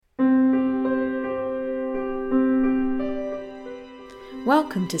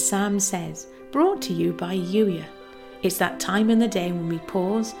Welcome to Sam Says, brought to you by Youier. It's that time in the day when we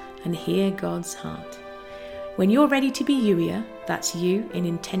pause and hear God's heart. When you're ready to be Youier, that's you in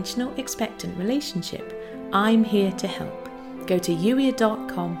intentional expectant relationship, I'm here to help. Go to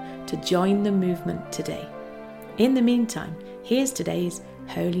youier.com to join the movement today. In the meantime, here's today's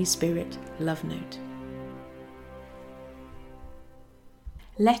Holy Spirit love note.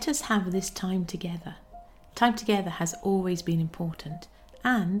 Let us have this time together. Time together has always been important,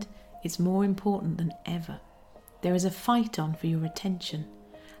 and it's more important than ever. There is a fight on for your attention,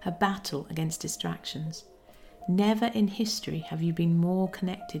 a battle against distractions. Never in history have you been more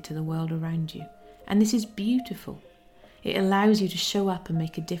connected to the world around you, and this is beautiful. It allows you to show up and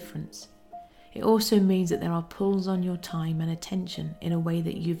make a difference. It also means that there are pulls on your time and attention in a way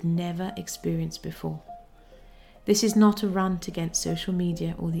that you've never experienced before. This is not a rant against social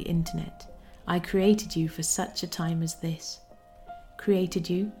media or the internet. I created you for such a time as this. Created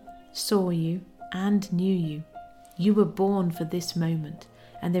you, saw you, and knew you. You were born for this moment,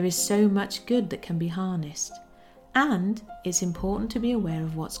 and there is so much good that can be harnessed. And it's important to be aware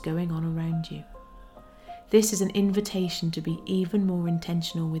of what's going on around you. This is an invitation to be even more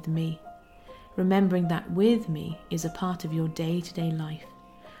intentional with me, remembering that with me is a part of your day-to-day life.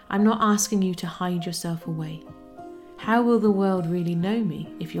 I'm not asking you to hide yourself away. How will the world really know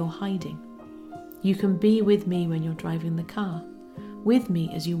me if you're hiding? You can be with me when you're driving the car, with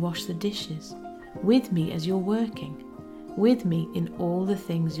me as you wash the dishes, with me as you're working, with me in all the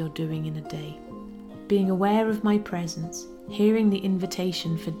things you're doing in a day. Being aware of my presence, hearing the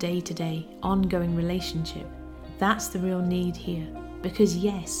invitation for day-to-day, ongoing relationship, that's the real need here. Because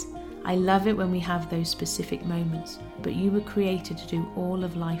yes, I love it when we have those specific moments, but you were created to do all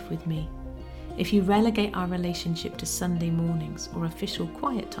of life with me. If you relegate our relationship to Sunday mornings or official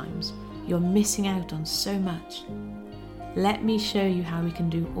quiet times, you're missing out on so much. Let me show you how we can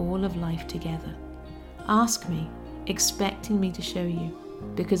do all of life together. Ask me, expecting me to show you,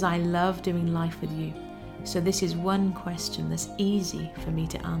 because I love doing life with you. So this is one question that's easy for me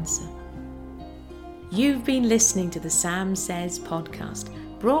to answer. You've been listening to the Sam Says podcast,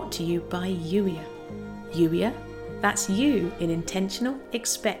 brought to you by Youier. Youier? That's you in intentional,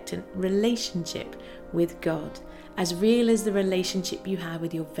 expectant relationship with God, as real as the relationship you have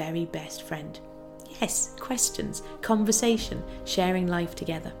with your very best friend. Yes, questions, conversation, sharing life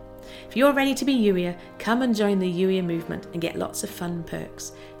together. If you're ready to be Youier, come and join the Youier movement and get lots of fun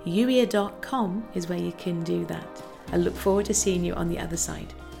perks. Youier.com is where you can do that. I look forward to seeing you on the other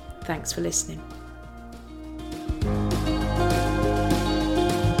side. Thanks for listening.